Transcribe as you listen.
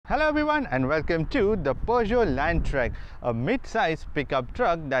Hello everyone and welcome to the Peugeot Landtrek, a mid-size pickup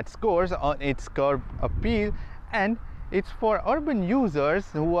truck that scores on its curb appeal, and it's for urban users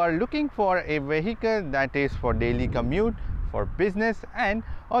who are looking for a vehicle that is for daily commute, for business and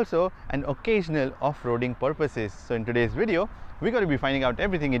also an occasional off-roading purposes. So in today's video, we're going to be finding out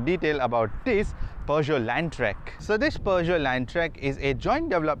everything in detail about this Peugeot Landtrek. So this Peugeot Landtrek is a joint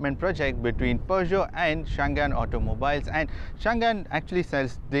development project between Peugeot and Changan Automobiles, and Changan actually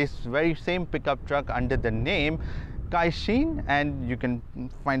sells this very same pickup truck under the name Kaicene, and you can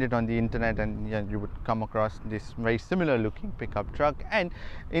find it on the internet, and you would come across this very similar looking pickup truck. And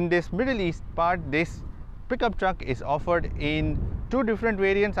in this Middle East part, this pickup truck is offered in two different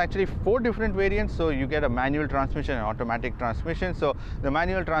variants, actually four different variants. So you get a manual transmission and automatic transmission. So the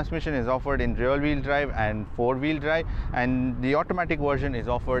manual transmission is offered in rear wheel drive and four wheel drive, and the automatic version is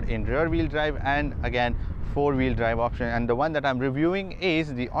offered in rear wheel drive and again four wheel drive option. And the one that I'm reviewing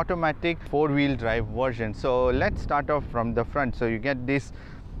is the automatic four wheel drive version. So let's start off from the front. So you get this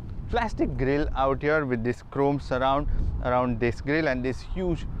plastic grille out here with this chrome surround around this grille, and this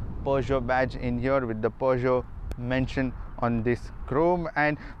huge Peugeot badge in here with the Peugeot mention on this chrome.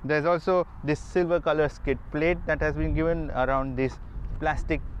 And there's also this silver color skid plate that has been given around this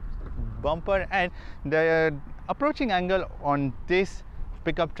plastic bumper, and the approaching angle on this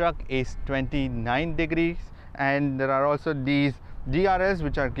pickup truck is 29 degrees. And there are also these DRLs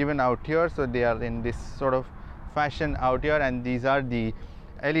which are given out here, so they are in this sort of fashion out here, and these are the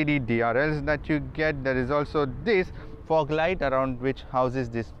LED DRLs that you get. There is also this fog light around which houses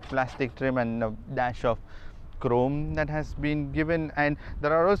this plastic trim and a dash of chrome that has been given. And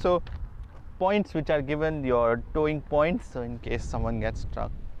there are also points which are given, your towing points, so in case someone gets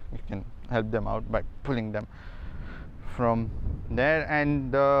stuck you can help them out by pulling them from there.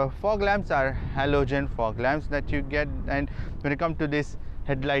 And the fog lamps are halogen fog lamps that you get. And when it comes to this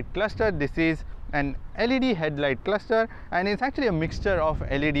headlight cluster, this is an LED headlight cluster, and it's actually a mixture of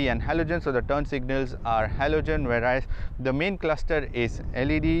LED and halogen. So the turn signals are halogen, whereas the main cluster is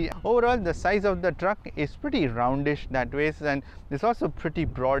LED. Overall, the size of the truck is pretty roundish that way, and it's also pretty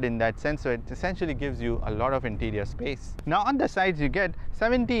broad in that sense, so it essentially gives you a lot of interior space. Now on the sides you get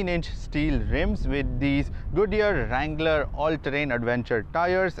 17-inch steel rims with these Goodyear Wrangler all-terrain adventure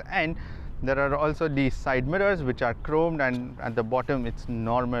tires, and there are also these side mirrors which are chromed, and at the bottom it's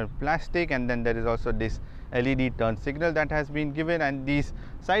normal plastic. And then there is also this LED turn signal that has been given, and these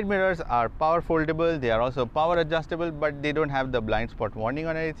side mirrors are power foldable. They are also power adjustable, but they don't have the blind spot warning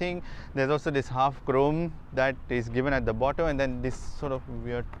or anything. There's also this half chrome that is given at the bottom, and then this sort of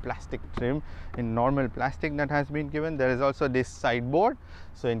weird plastic trim in normal plastic that has been given. There is also this sideboard,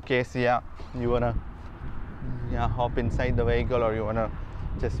 so in case you wanna hop inside the vehicle, or you wanna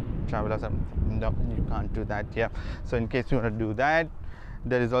just travel or something. No, you can't do that. So in case you want to do that,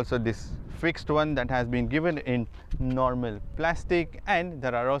 there is also this fixed one that has been given in normal plastic, and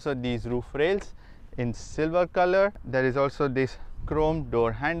there are also these roof rails in silver color. There is also this chrome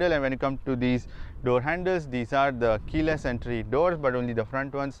door handle, and when it comes to these door handles, these are the keyless entry doors, but only the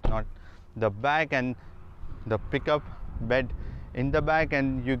front ones, not the back. And the pickup bed in the back,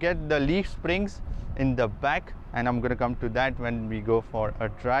 and you get the leaf springs in the back, and I'm going to come to that when we go for a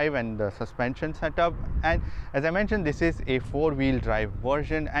drive and the suspension setup. And as I mentioned, this is a four-wheel drive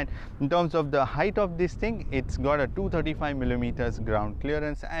version, and in terms of the height of this thing, it's got a 235 millimeters ground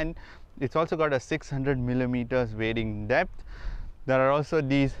clearance, and it's also got a 600 millimeters wading depth. There are also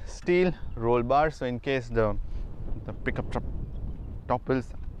these steel roll bars, so in case the pickup truck topples,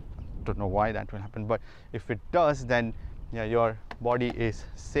 don't know why that will happen, but if it does, then your body is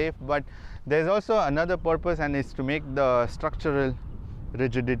safe. But there's also another purpose, and it's to make the structural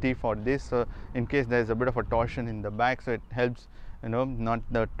rigidity for this, so in case there's a bit of a torsion in the back, so it helps, not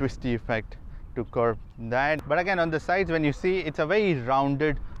the twisty effect to curb that. But again, on the sides, when you see, it's a very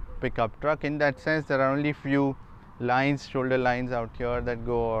rounded pickup truck in that sense. There are only few lines, shoulder lines out here that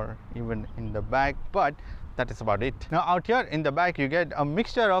go, or even in the back, but that is about it. Now out here in the back you get a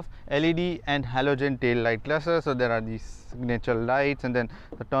mixture of LED and halogen tail light clusters. So there are these signature lights, and then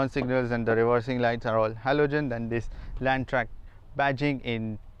the turn signals and the reversing lights are all halogen. Then this Landtrek badging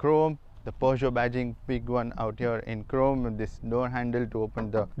in chrome, the Peugeot badging, big one out here in chrome, with this door handle to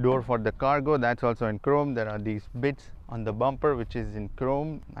open the door for the cargo, that's also in chrome. There are these bits on the bumper which is in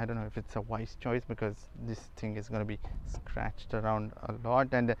chrome. I don't know if it's a wise choice, because this thing is going to be scratched around a lot.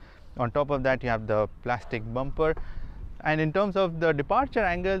 And on top of that you have the plastic bumper, and in terms of the departure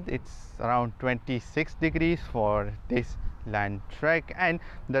angle, it's around 26 degrees for this Landtrek. And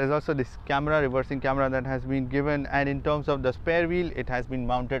there is also this camera, reversing camera, that has been given. And in terms of the spare wheel, it has been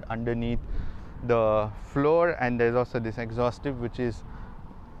mounted underneath the floor, and there is also this exhaust tip which is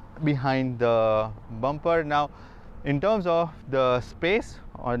behind the bumper. Now in terms of the space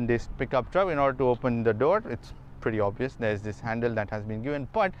on this pickup truck, in order to open the door, it's pretty obvious. There's this handle that has been given,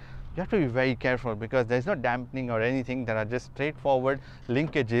 but you have to be very careful because there's no dampening or anything. There are just straightforward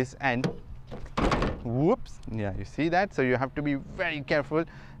linkages, and whoops, yeah, you see that? So you have to be very careful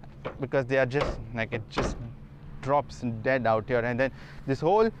because they are just like, it just drops dead out here. And then this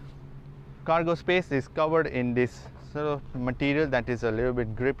whole cargo space is covered in this sort of material that is a little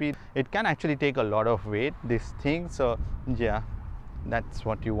bit grippy. It can actually take a lot of weight, this thing. So yeah, that's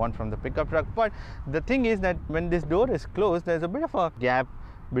what you want from the pickup truck. But the thing is that when this door is closed, there's a bit of a gap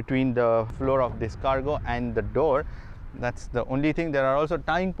between the floor of this cargo and the door. That's the only thing. There are also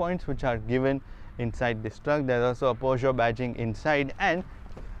tying points which are given inside this truck. There's also a Peugeot badging inside, and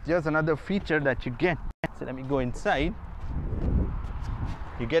here's another feature that you get. So let me go inside.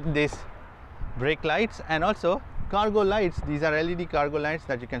 You get this brake lights and also cargo lights. These are LED cargo lights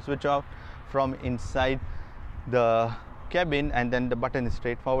that you can switch off from inside the cabin, and then the button is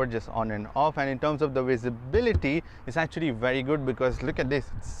straightforward, just on and off. And in terms of the visibility, it's actually very good because look at this,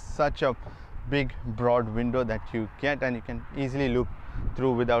 it's such a big broad window that you get, and you can easily look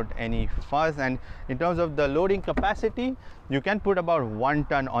through without any fuss. And in terms of the loading capacity, you can put about 1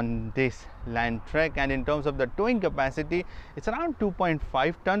 ton on this Landtrek, and in terms of the towing capacity, it's around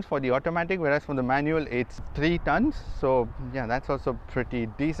 2.5 tons for the automatic, whereas for the manual it's 3 tons. So yeah, that's also pretty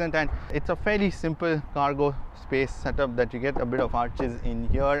decent, and it's a fairly simple cargo space setup that you get a bit of arches in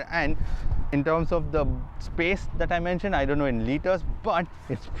here. And in terms of the space that I mentioned, I don't know in liters, but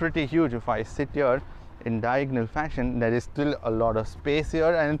it's pretty huge. If I sit here in diagonal fashion, there is still a lot of space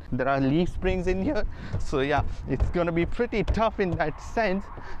here, and there are leaf springs in here. So yeah, it's going to be pretty tough in that sense,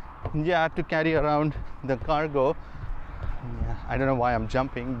 yeah, to carry around the cargo. Yeah, I don't know why I'm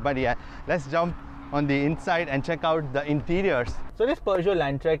jumping, but yeah, let's jump on the inside and check out the interiors. So this Peugeot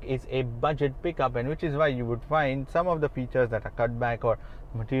Landtrek is a budget pickup, and which is why you would find some of the features that are cut back, or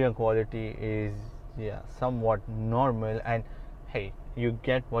material quality is somewhat normal, and hey, you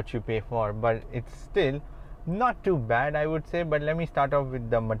get what you pay for, but it's still not too bad, I would say. But let me start off with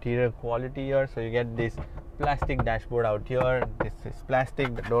the material quality here. So you get this plastic dashboard out here. This is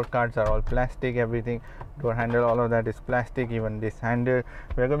plastic. The door cards are all plastic. Everything, door handle, all of that is plastic. Even this handle,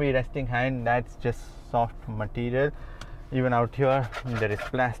 we're going to be resting hand, that's just soft material. Even out here, there is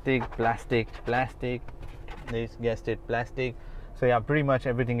plastic. This, guessed it, plastic. So yeah, pretty much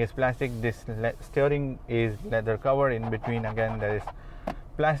everything is plastic. This steering is leather cover. In between, again, there is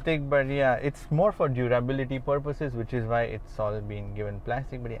plastic, but yeah, it's more for durability purposes, which is why it's all been given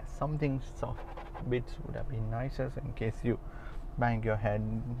plastic. But yeah, something soft bits would have been nicer, so in case you bang your head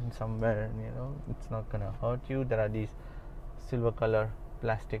somewhere, you know, it's not gonna hurt you. There are these silver color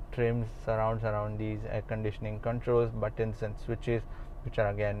plastic trims surrounds around these air conditioning controls, buttons and switches, which are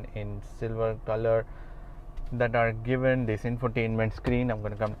again in silver color, that are given. This infotainment screen, I'm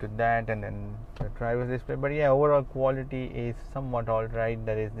going to come to that, and then the driver's display. But yeah, overall quality is somewhat alright.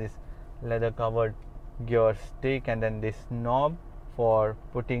 There is this leather covered gear stick, and then this knob for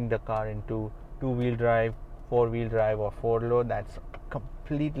putting the car into 2-wheel drive, 4-wheel drive, or 4-low. That's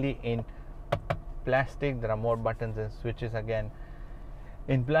completely in plastic. There are more buttons and switches again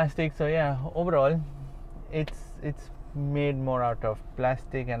in plastic. So yeah, overall it's made more out of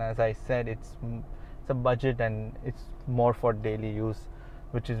plastic, and as I said, it's a budget and it's more for daily use,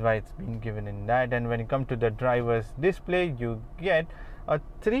 which is why it's been given in that. And when you come to the driver's display, you get a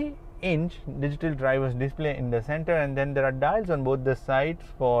 3-inch digital driver's display in the center, and then there are dials on both the sides.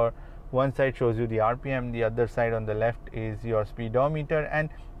 For one side shows you the RPM, the other side on the left is your speedometer. And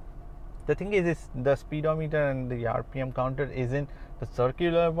the thing is the speedometer and the RPM counter isn't the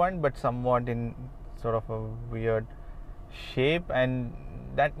circular one, but somewhat in sort of a weird shape, and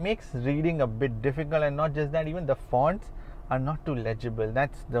that makes reading a bit difficult. And not just that, even the fonts are not too legible.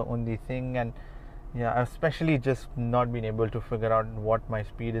 That's the only thing. And yeah, especially just not being able to figure out what my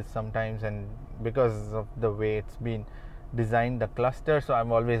speed is sometimes, and because of the way it's been designed, the cluster. So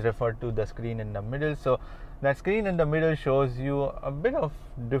I'm always referred to the screen in the middle. So that screen in the middle shows you a bit of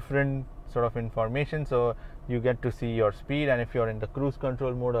different sort of information. So you get to see your speed, and if you're in the cruise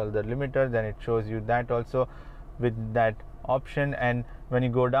control mode or the limiter, then it shows you that also with that option. And when you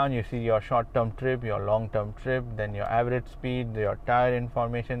go down, you see your short-term trip, your long-term trip, then your average speed, your tire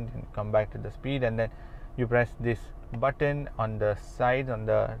information, then come back to the speed, and then you press this button on the side, on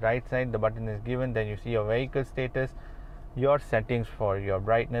the right side, the button is given, then you see your vehicle status, your settings for your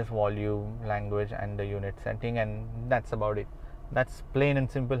brightness, volume, language, and the unit setting, and that's about it. That's plain and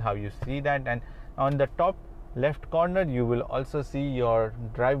simple how you see that. And on the top left corner, you will also see your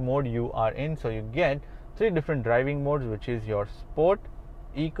drive mode you are in. So you get 3 different driving modes, which is your sport,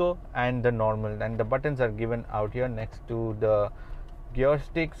 eco and the normal, and the buttons are given out here next to the gear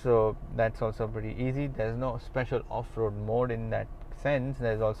stick, so that's also pretty easy. There's no special off-road mode in that sense.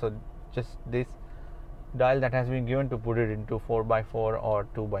 There's also just this dial that has been given to put it into 4x4 or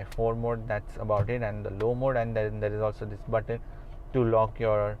 2x4 mode. That's about it, and the low mode, and then there is also this button to lock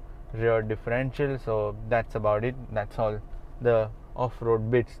your rear differential. So that's about it. That's all the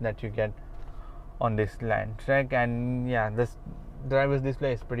off-road bits that you get on this Landtrek. And yeah, this driver's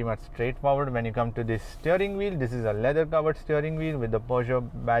display is pretty much straightforward. When you come to this steering wheel, this is a leather covered steering wheel with the Peugeot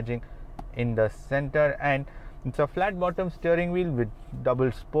badging in the center, and it's a flat bottom steering wheel with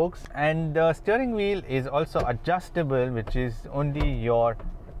double spokes, and the steering wheel is also adjustable, which is your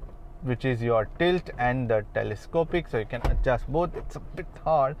tilt and the telescopic, so you can adjust both. It's a bit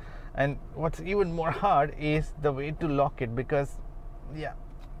hard, and what's even more hard is the way to lock it, because yeah,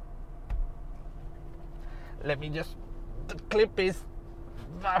 let me just, the clip is,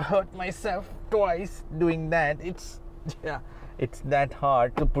 I hurt myself twice doing that. It's that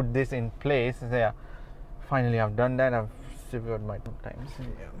hard to put this in place. So yeah, finally I've done that. I've severed my 2 times.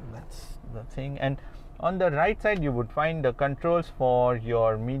 Yeah, that's the thing. And on the right side you would find the controls for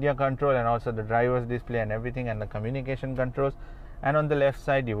your media control and also the driver's display and everything, and the communication controls. And on the left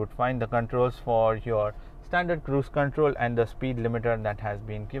side you would find the controls for your standard cruise control and the speed limiter that has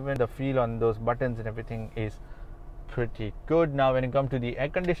been given. The feel on those buttons and everything is pretty good. Now when you come to the air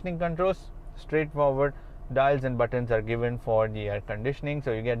conditioning controls, straightforward. Dials and buttons are given for the air conditioning,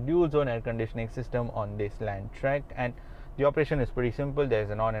 so you get dual zone air conditioning system on this Landtrek, and the operation is pretty simple. There is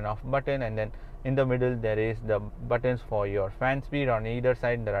an on and off button, and then in the middle there is the buttons for your fan speed. On either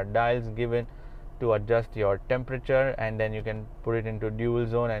side there are dials given to adjust your temperature, and then you can put it into dual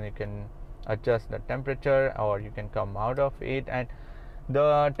zone and you can adjust the temperature, or you can come out of it, and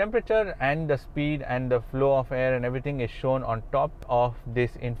the temperature and the speed and the flow of air and everything is shown on top of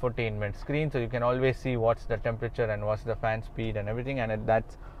this infotainment screen, so you can always see what's the temperature and what's the fan speed and everything, and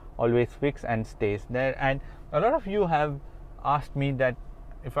that's always fixed and stays there. And a lot of you have asked me that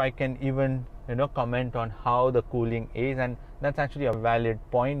if I can even comment on how the cooling is, and that's actually a valid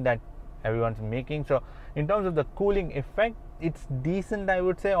point that everyone's making. So in terms of the cooling effect, it's decent, I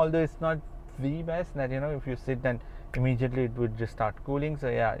would say, although it's not the best that if you sit and immediately it would just start cooling. So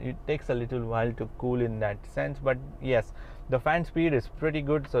yeah, it takes a little while to cool in that sense, but yes, the fan speed is pretty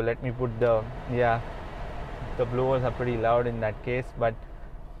good. So let me put the blowers are pretty loud in that case, but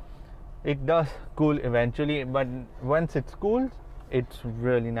it does cool eventually. But once it's cooled, it's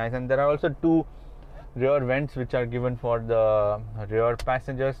really nice. And there are also 2 rear vents which are given for the rear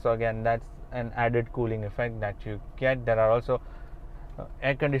passengers, so again that's an added cooling effect that you get. There are also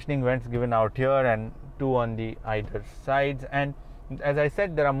air conditioning vents given out here and 2 on the either sides. And as I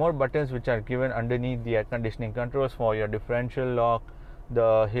said, there are more buttons which are given underneath the air conditioning controls for your differential lock,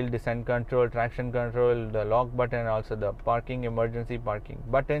 the hill descent control, traction control, the lock button, also the parking, emergency parking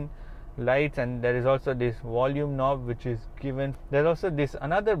button, lights, and there is also this volume knob which is given. There's also this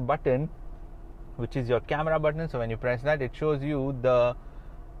another button which is your camera button, so when you press that, it shows you the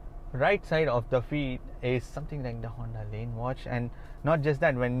right side of the feed is something like the Honda lane watch. And not just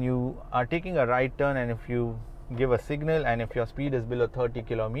that, when you are taking a right turn and if you give a signal and if your speed is below 30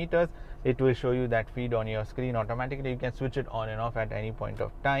 kilometers, it will show you that feed on your screen automatically. You can switch it on and off at any point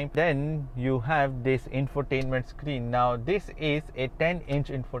of time. Then you have this infotainment screen. Now this is a 10-inch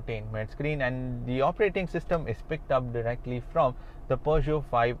infotainment screen, and the operating system is picked up directly from the Peugeot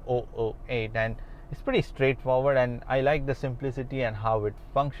 5008, and it's pretty straightforward, and I like the simplicity and how it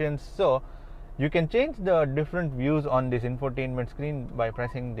functions. So you can change the different views on this infotainment screen by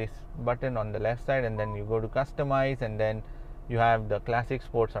pressing this button on the left side, and then you go to customize, and then you have the classic,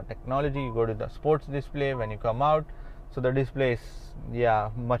 sports, or technology. You go to the sports display when you come out, so the display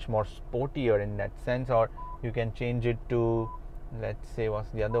is much more sportier in that sense. Or you can change it to, let's say, what's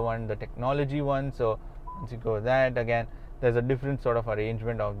the other one, the technology one. So once you go that, again there's a different sort of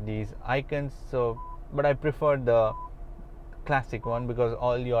arrangement of these icons. So but I prefer the classic one because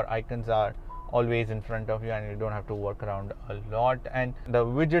all your icons are always in front of you and you don't have to work around a lot. And the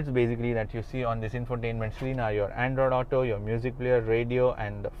widgets basically that you see on this infotainment screen are your Android Auto, your music player, radio,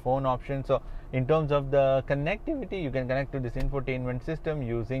 and the phone option. So in terms of the connectivity, you can connect to this infotainment system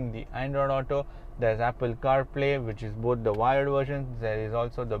using the Android Auto. There's Apple CarPlay, which is both the wired versions. There is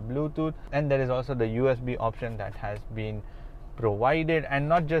also the Bluetooth, and there is also the USB option that has been provided. And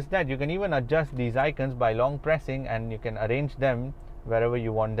not just that, you can even adjust these icons by long pressing, and you can arrange them wherever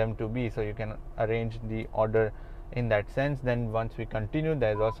you want them to be. So you can arrange the order in that sense. Then once we continue,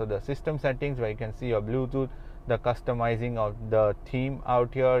 there's also the system settings where you can see your Bluetooth, the customizing of the theme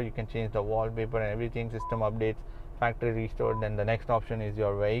out here. You can change the wallpaper and everything, system updates, factory restored. Then the next option is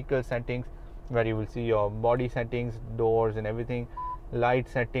your vehicle settings, where you will see your body settings, doors and everything, light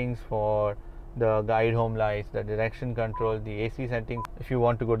settings for the guide home lights, the direction control, the AC settings. If you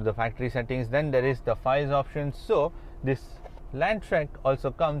want to go to the factory settings, then there is the files option. So this Landtrek also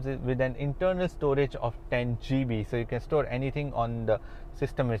comes with an internal storage of 10 GB, so you can store anything on the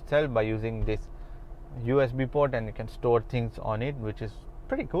system itself by using this USB port, and you can store things on it, which is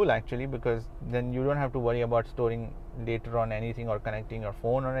pretty cool actually, because then you don't have to worry about storing later on anything or connecting your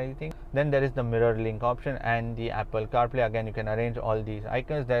phone or anything. Then there is the mirror link option and the Apple CarPlay. Again, you can arrange all these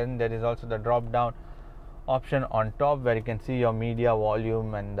icons. Then there is also the drop down option on top, where you can see your media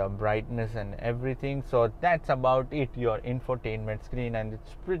volume and the brightness and everything. So that's about it, your infotainment screen, and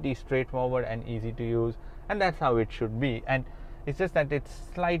it's pretty straightforward and easy to use, and that's how it should be. And it's just that it's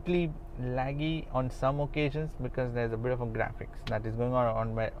slightly laggy on some occasions because there's a bit of a graphics that is going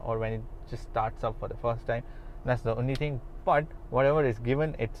on or when it just starts up for the first time. That's the only thing. But whatever is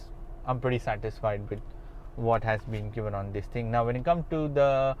given, I'm pretty satisfied with what has been given on this thing. Now when it comes to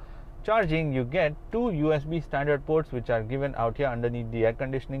the charging, you get two USB standard ports which are given out here underneath the air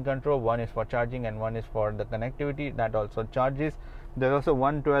conditioning control. One is for charging and one is for the connectivity that also charges. There's also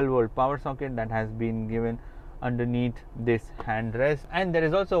one 12-volt power socket that has been given underneath this handrest, and there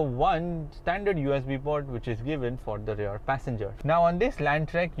is also one standard USB port which is given for the rear passenger. Now on this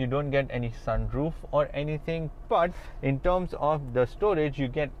Landtrek you don't get any sunroof or anything, but in terms of the storage you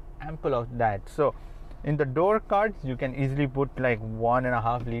get ample of that. So in the door cards you can easily put like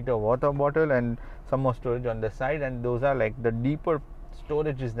 1.5 liter water bottle and some more storage on the side, and those are like the deeper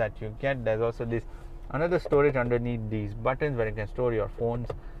storages that you get. There's also this another storage underneath these buttons where you can store your phones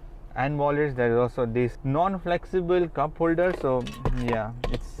and wallets. There is also this non-flexible cup holder, so yeah,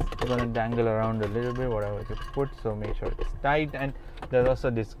 it's gonna dangle around a little bit whatever you put, so make sure it's tight. And there's also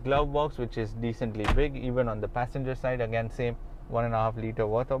this glove box which is decently big even on the passenger side. Again, same 1.5 liter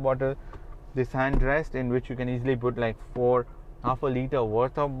water bottle. This handrest in which you can easily put like half a liter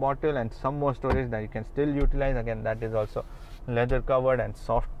worth of bottle and some more storage that you can still utilize. Again, that is also leather covered and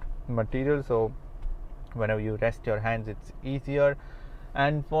soft material, so whenever you rest your hands it's easier.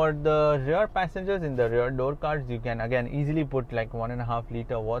 And for the rear passengers, in the rear door cards you can again easily put like 1.5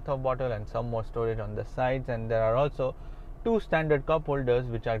 liter worth of bottle and some more storage on the sides. And there are also two standard cup holders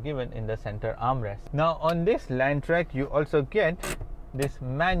which are given in the center armrest. Now on this Landtrek you also get this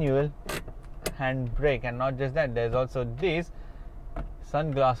manual handbrake, and not just that, there's also this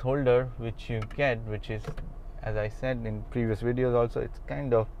sunglass holder which you get, which is, as I said in previous videos also, it's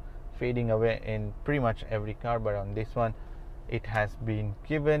kind of fading away in pretty much every car, but on this one it has been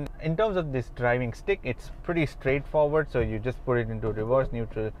given. In terms of this driving stick, it's pretty straightforward, so you just put it into reverse,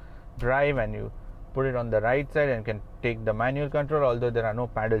 neutral, drive, and you put it on the right side and can take the manual control, although there are no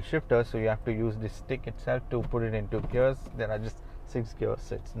paddle shifters, so you have to use this stick itself to put it into gears. There are just 6 gears,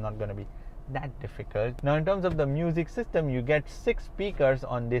 so it's not going to be that difficult. Now in terms of the music system, you get 6 speakers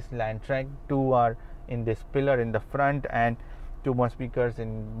on this Landtrek. 2 are in this pillar in the front, and 2 more speakers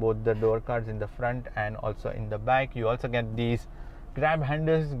in both the door cards in the front and also in the back. You also get these grab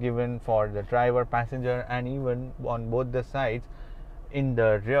handles given for the driver, passenger, and even on both the sides in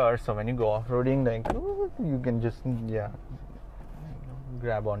the rear, so when you go off-roading, like you can just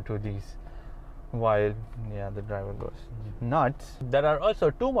grab onto these while the driver goes nuts. There are also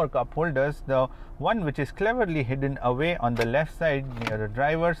 2 more cup holders, the one which is cleverly hidden away on the left side near the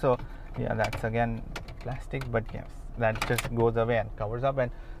driver, so that's again plastic, but yes, that just goes away and covers up.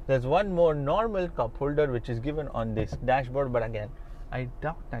 And there's one more normal cup holder which is given on this dashboard, but again I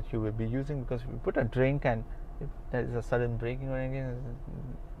doubt that you will be using, because if you put a drink and if there is a sudden braking or anything,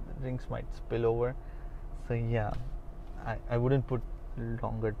 the drinks might spill over. So I wouldn't put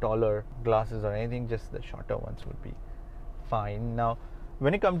longer, taller glasses or anything, just the shorter ones would be fine. Now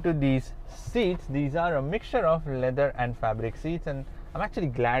when it comes to these seats, these are a mixture of leather and fabric seats, and I'm actually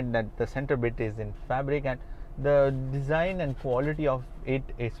glad that the center bit is in fabric, and the design and quality of it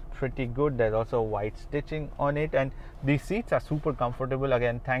is pretty good. There's also white stitching on it, and these seats are super comfortable,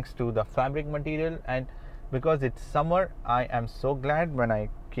 again thanks to the fabric material. And because it's summer, I am so glad when I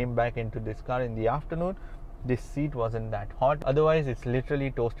came back into this car in the afternoon, this seat wasn't that hot. Otherwise it's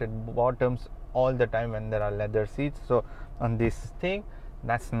literally toasted bottoms all the time when there are leather seats. So on this thing,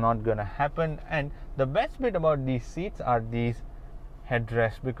 that's not gonna happen. And the best bit about these seats are these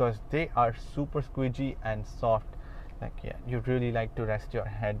headrests, because they are super squeegee and soft. Like you really like to rest your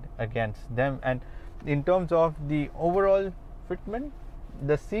head against them. And in terms of the overall fitment,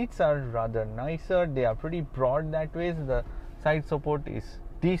 the seats are rather nicer. They are pretty broad that way. So the side support is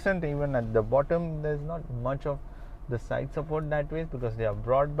decent. Even at the bottom there's not much of the side support that way because they are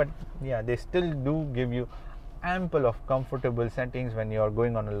broad, but they still do give you ample of comfortable settings when you are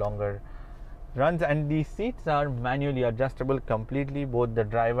going on a longer runs. And these seats are manually adjustable completely, both the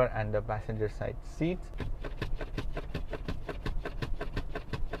driver and the passenger side seats.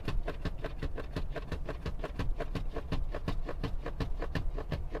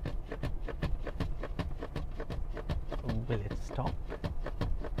 Will it stop?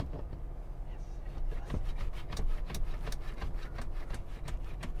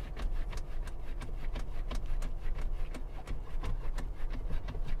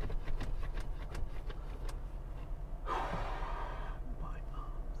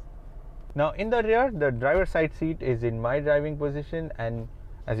 Now in the rear, the driver side seat is in my driving position, and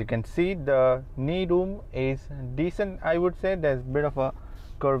as you can see, the knee room is decent. I would say there's a bit of a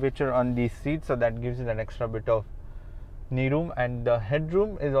curvature on these seats, so that gives it an extra bit of knee room. And the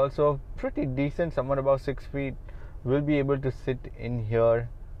headroom is also pretty decent. Someone above 6 feet will be able to sit in here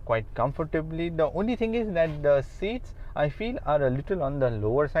quite comfortably. The only thing is that the seats, I feel, are a little on the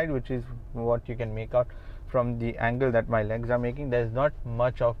lower side, which is what you can make out from the angle that my legs are making. There's not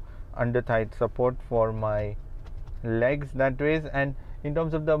much of under thigh support for my legs that ways. And in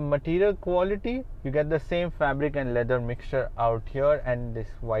terms of the material quality, you get the same fabric and leather mixture out here, and this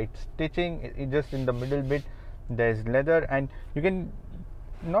white stitching. It just in the middle bit there's leather, and you can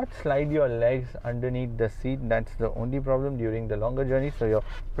not slide your legs underneath the seat. That's the only problem during the longer journey, so you're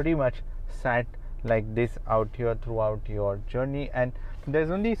pretty much sat like this out here throughout your journey. And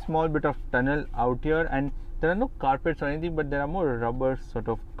there's only small bit of tunnel out here, and there are no carpets or anything, but there are more rubber sort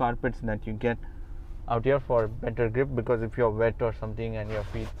of carpets that you get out here for better grip, because if you're wet or something and your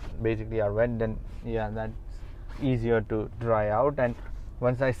feet basically are wet, then yeah, that's easier to dry out. And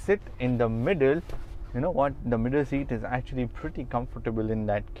once I sit in the middle, you know what, the middle seat is actually pretty comfortable in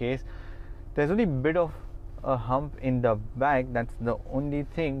that case. There's only a bit of a hump in the back, that's the only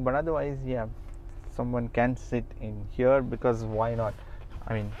thing, but otherwise, yeah, someone can sit in here, because why not?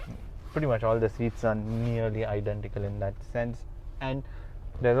 I mean, pretty much all the seats are nearly identical in that sense. And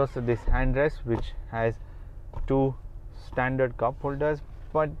there's also this handrest which has two standard cup holders,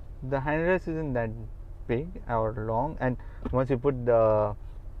 but the handrest isn't that big or long, and once you put the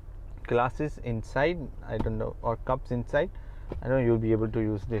glasses inside, I don't know, or cups inside, I don't know, you'll be able to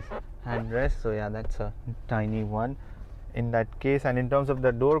use this handrest. So yeah, that's a tiny one in that case. And in terms of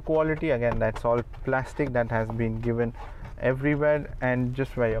the door quality, again, that's all plastic that has been given everywhere, and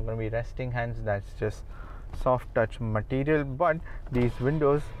just where you're going to be resting hands, that's just soft touch material. But these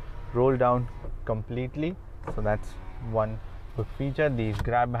windows roll down completely, so that's one good feature. These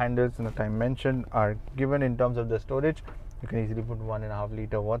grab handles that I mentioned are given. In terms of the storage, you can easily put 1.5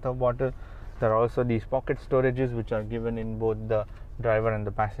 liter water bottle. There are also these pocket storages which are given in both the driver and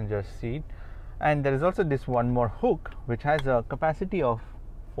the passenger seat. And there is also this one more hook which has a capacity of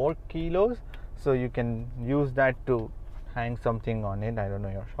 4 kilos, so you can use that to hang something on it, I don't know,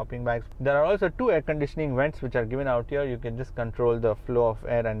 your shopping bags. There are also two air conditioning vents which are given out here. You can just control the flow of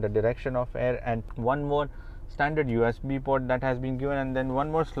air and the direction of air, and one more standard USB port that has been given, and then one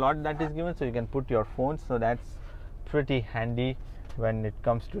more slot that is given, so you can put your phone. So that's pretty handy when it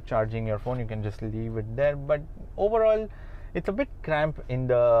comes to charging your phone. You can just leave it there. But overall, it's a bit cramped in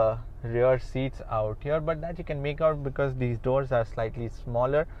the rear seats out here, but that you can make out because these doors are slightly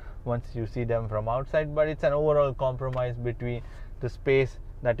smaller once you see them from outside. But it's an overall compromise between the space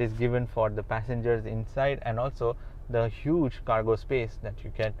that is given for the passengers inside and also the huge cargo space that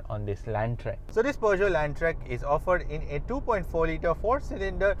you get on this Landtrek. So this Peugeot Landtrek is offered in a 2.4 liter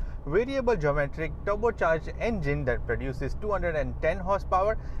 4-cylinder variable geometric turbocharged engine that produces 210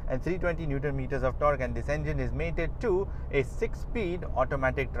 horsepower and 320 Newton meters of torque, and this engine is mated to a 6-speed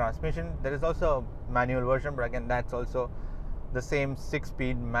automatic transmission. There is also a manual version, but again, that's also the same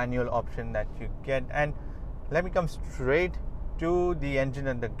 6-speed manual option that you get. And let me come straight to the engine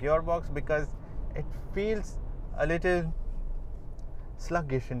and the gearbox, because it feels a little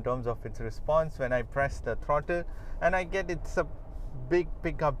sluggish in terms of its response when I press the throttle. And I get it's a big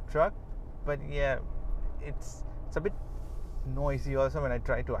pickup truck, but yeah, it's a bit noisy also when I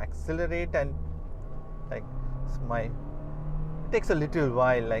try to accelerate, and like it takes a little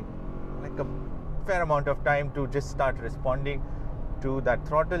while, like a fair amount of time to just start responding to that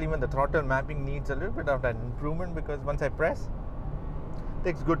throttle. Even the throttle mapping needs a little bit of that improvement, because once I press, it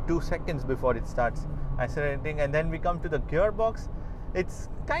takes good 2 seconds before it starts accelerating. And then we come to the gearbox. It's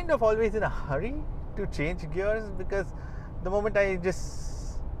kind of always in a hurry to change gears, because the moment I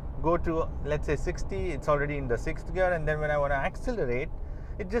just go to, let's say, 60, it's already in the 6th gear, and then when I want to accelerate,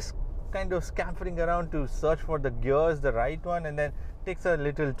 it just kind of scampering around to search for the gears, the right one, and then takes a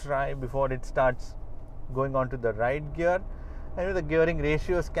little try before it starts going on to the right gear. I know the gearing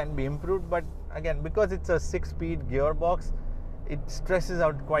ratios can be improved, but again, because it's a 6-speed gearbox, it stresses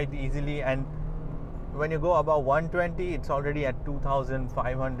out quite easily, and when you go above 120, it's already at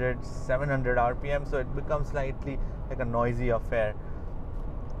 2500, 700 rpm, so it becomes slightly like a noisy affair.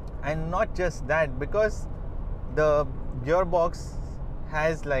 And not just that, because the gearbox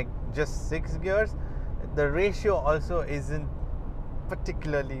has like just 6 gears, the ratio also isn't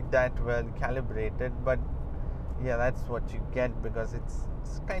particularly that well calibrated, but yeah, that's what you get because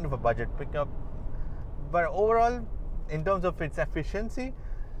it's kind of a budget pickup. But overall, in terms of its efficiency,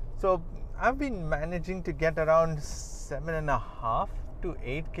 so I've been managing to get around 7.5 to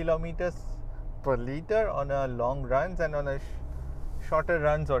 8 kilometers per liter on a long runs, and on a shorter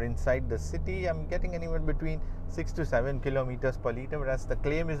runs or inside the city, I'm getting anywhere between 6 to 7 kilometers per liter, whereas the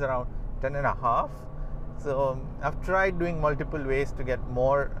claim is around 10.5. So I've tried doing multiple ways to get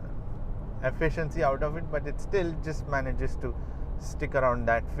more efficiency out of it, but it still just manages to stick around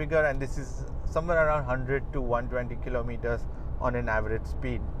that figure, and this is somewhere around 100 to 120 kilometers on an average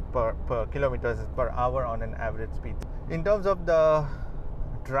speed per kilometers per hour on an average speed. In terms of the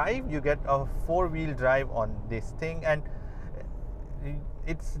drive, you get a 4-wheel drive on this thing, and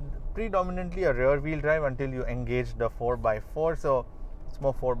it's predominantly a rear wheel drive until you engage the 4x4, so it's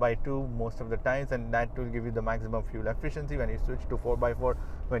more 4x2 most of the times, and that will give you the maximum fuel efficiency when you switch to 4x4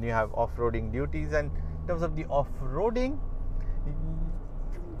 when you have off-roading duties. And in terms of the off-roading,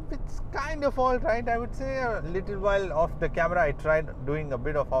 it's kind of all right, I would say. A little while off the camera, I tried doing a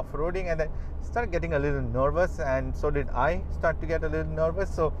bit of off-roading, and I started getting a little nervous, and so did I start to get a little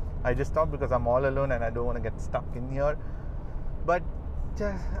nervous, so I just stopped because I'm all alone and I don't want to get stuck in here. But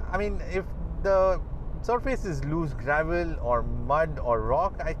I mean, if the surface is loose gravel or mud or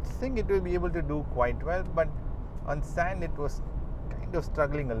rock, I think it will be able to do quite well, but on sand it was kind of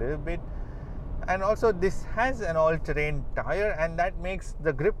struggling a little bit. And also this has an all-terrain tire, and that makes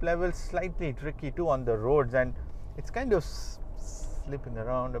the grip level slightly tricky too on the roads, and it's kind of slipping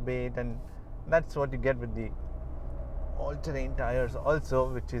around a bit, and that's what you get with the all-terrain tires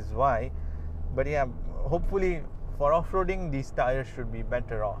also, which is why. But yeah, hopefully for off-roading these tires should be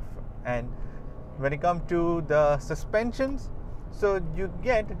better off. And when it comes to the suspensions, so you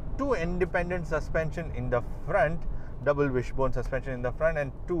get 2 independent suspension in the front, double wishbone suspension in the front,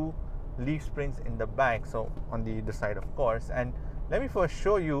 and 2 leaf springs in the back, so on the either side, of course. And let me first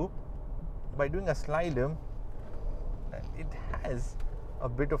show you by doing a slalom that it has a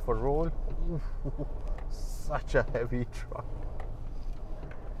bit of a roll. Such a heavy truck.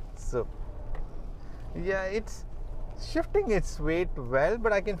 So yeah, it's shifting its weight well,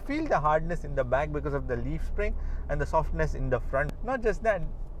 but I can feel the hardness in the back because of the leaf spring and the softness in the front. Not just that,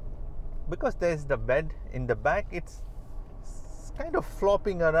 because there's the bed in the back, it's kind of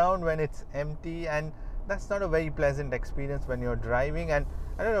flopping around when it's empty, and that's not a very pleasant experience when you're driving. And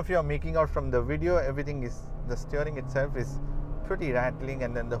I don't know if you're making out from the video, everything is, the steering itself is pretty rattling,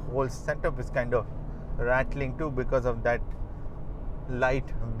 and then the whole setup is kind of rattling too because of that light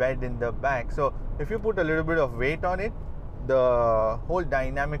bed in the back. So if you put a little bit of weight on it, the whole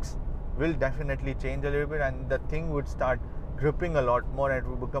dynamics will definitely change a little bit, and the thing would start gripping a lot more, and it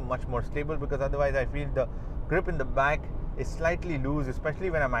will become much more stable, because otherwise I feel the grip in the back is slightly loose, especially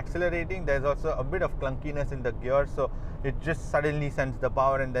when I'm accelerating. There's also a bit of clunkiness in the gear, so it just suddenly sends the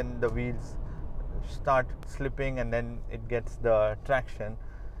power, and then the wheels start slipping, and then it gets the traction.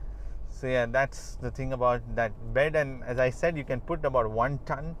 So yeah, that's the thing about that bed. And as I said, you can put about 1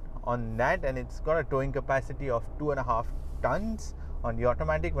 ton on that, and it's got a towing capacity of 2.5 tons on the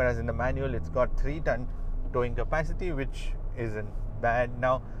automatic, whereas in the manual it's got 3 ton towing capacity, which isn't bad.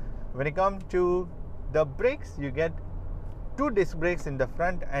 Now when it comes to the brakes, you get 2 disc brakes in the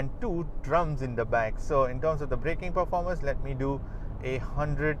front and 2 drums in the back. So in terms of the braking performance, let me do a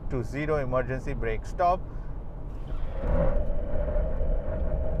 100 to 0 emergency brake stop.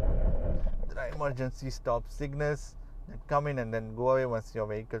 There are emergency stop signals that come in and then go away once your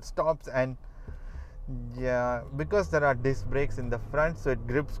vehicle stops. And yeah, because there are disc brakes in the front, so it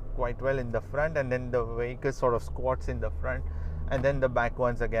grips quite well in the front, and then the vehicle sort of squats in the front, and then the back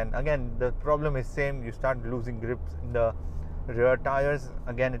ones again the problem is same, you start losing grips in the rear tires.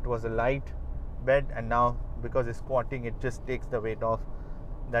 Again, it was a light bed, and now because it's squatting, it just takes the weight off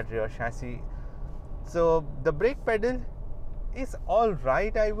that rear chassis. So the brake pedal is all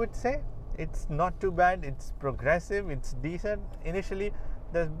right, I would say. It's not too bad, it's progressive, it's decent. Initially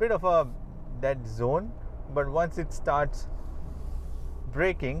there's a bit of a dead zone, but once it starts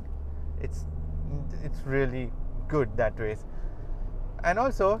braking, it's really good that way. And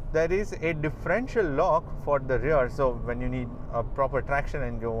also there is a differential lock for the rear, so when you need a proper traction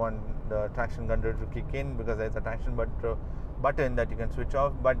and you want the traction control to kick in, because there's a traction button that you can switch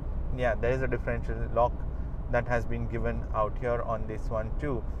off. But yeah, there is a differential lock that has been given out here on this one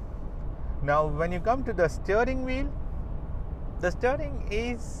too. Now when you come to the steering wheel, the steering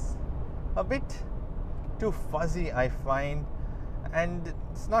is a bit too fuzzy, I find, and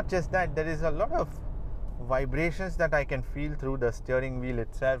it's not just that, there is a lot of vibrations that I can feel through the steering wheel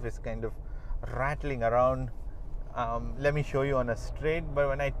itself. Is kind of rattling around. Let me show you on a straight, but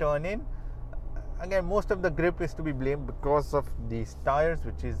when I turn in, again, most of the grip is to be blamed because of these tires,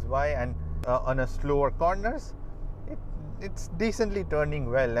 which is why, and on a slower corners, it's decently turning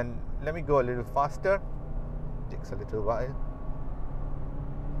well. And let me go a little faster, takes a little while.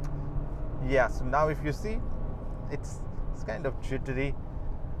 Yeah, so now if you see, it's kind of jittery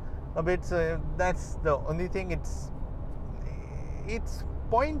a bit, so that's the only thing. It's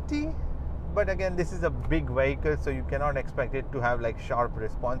pointy, but again, this is a big vehicle, so you cannot expect it to have like sharp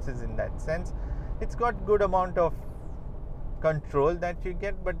responses in that sense. It's got good amount of control that you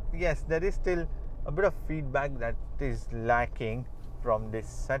get, but yes, there is still a bit of feedback that is lacking from this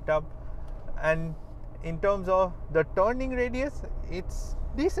setup. And in terms of the turning radius, it's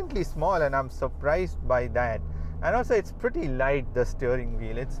decently small, and I'm surprised by that. And also it's pretty light, the steering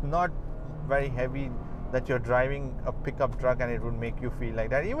wheel. It's not very heavy that you're driving a pickup truck and it would make you feel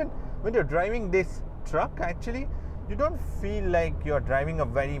like that. Even when you're driving this truck, actually you don't feel like you're driving a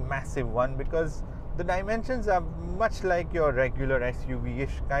very massive one, because the dimensions are much like your regular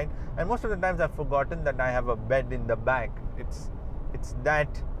SUV-ish kind. And most of the times I've forgotten that I have a bed in the back. It's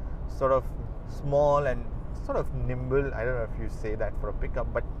that sort of small and sort of nimble. I don't know if you say that for a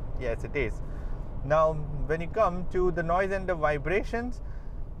pickup, but yes, it is. Now when you come to the noise and the vibrations,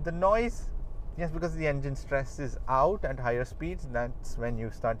 the noise, yes, because the engine stress is out at higher speeds, that's when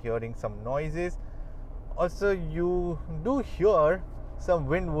you start hearing some noises. Also, you do hear some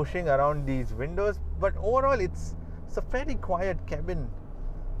wind whooshing around these windows, but overall it's a fairly quiet cabin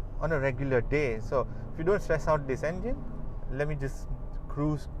on a regular day. So if you don't stress out this engine, let me just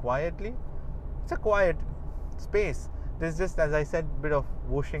cruise quietly. It's a quiet space. There's just, as I said, a bit of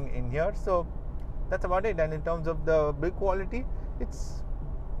whooshing in here, so that's about it. And in terms of the build quality, it's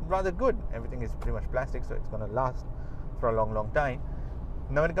rather good. Everything is pretty much plastic, so it's going to last for a long time.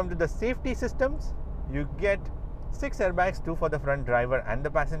 Now when it comes to the safety systems, you get 6 airbags, 2 for the front driver and the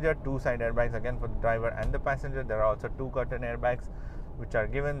passenger, 2 side airbags again for the driver and the passenger. There are also 2 curtain airbags which are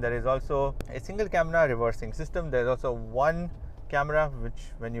given. There is also a single camera reversing system. There is also 1 camera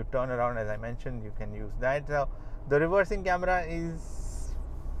which, when you turn around, as I mentioned, you can use that. Now the reversing camera is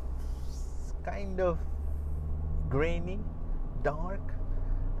kind of grainy, dark,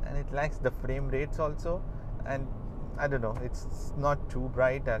 and it lacks the frame rates also. And I don't know, it's not too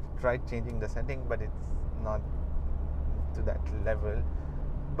bright. I've tried changing the setting, but it's not to that level.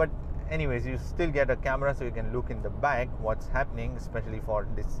 But anyways, you still get a camera, so you can look in the back what's happening, especially for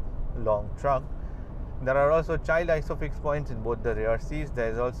this long truck. There are also child isofix points in both the rear seats.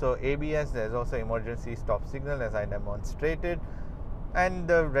 There is also ABS. There is also emergency stop signal, as I demonstrated, and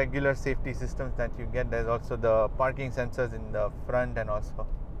the regular safety systems that you get. There's also the parking sensors in the front and also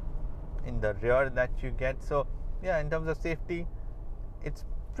in the rear that you get. So yeah, in terms of safety, it's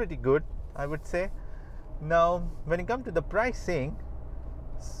pretty good, I would say. Now when you come to the pricing,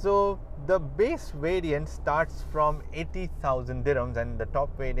 so the base variant starts from 80,000 dirhams, and the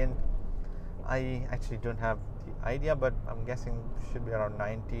top variant, I actually don't have the idea, but I'm guessing should be around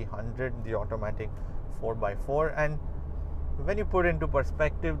 90, 100, the automatic 4x4. And when you put into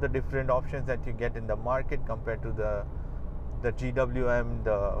perspective the different options that you get in the market compared to the GWM,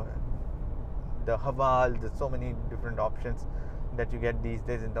 the Haval, there's so many different options that you get these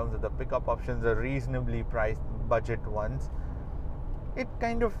days in terms of the pickup options, the reasonably priced budget ones. It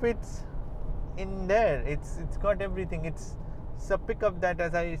kind of fits in there. It's got everything. It's a pickup that,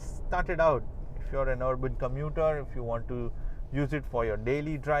 as I started out, if you're an urban commuter, if you want to use it for your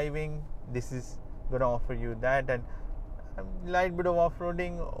daily driving, this is going to offer you that. And a light bit of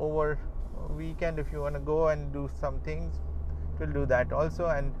off-roading over a weekend, if you want to go and do some things, it will do that also.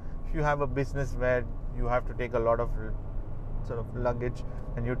 And if you have a business where you have to take a lot of sort of luggage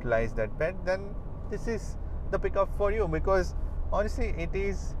and utilize that bed, then this is the pickup for you, because honestly it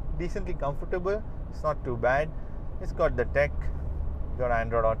is decently comfortable. It's not too bad. It's got the tech, got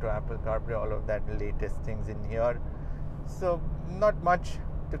Android Auto, Apple CarPlay, all of that latest things in here. So not much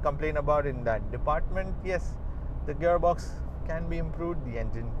to complain about in that department. Yes, the gearbox can be improved, the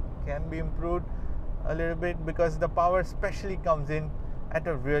engine can be improved a little bit, because the power especially comes in at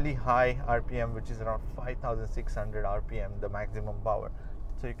a really high RPM, which is around 5,600 RPM, the maximum power.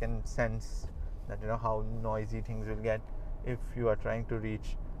 So you can sense that, how noisy things will get if you are trying to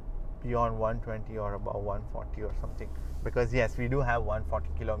reach beyond 120 or above 140 or something, because yes, we do have 140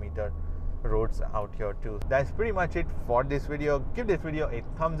 kilometer roads out here too. That's pretty much it for this video. Give this video a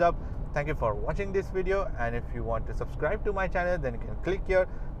thumbs up. Thank you for watching this video, and if you want to subscribe to my channel, then you can click here.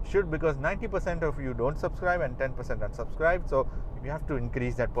 Should, because 90% of you don't subscribe and 10% unsubscribe, so you have to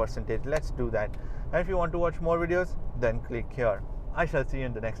increase that percentage. Let's do that. And if you want to watch more videos, then click here. I shall see you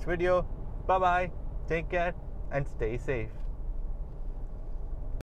in the next video. Bye bye, take care and stay safe.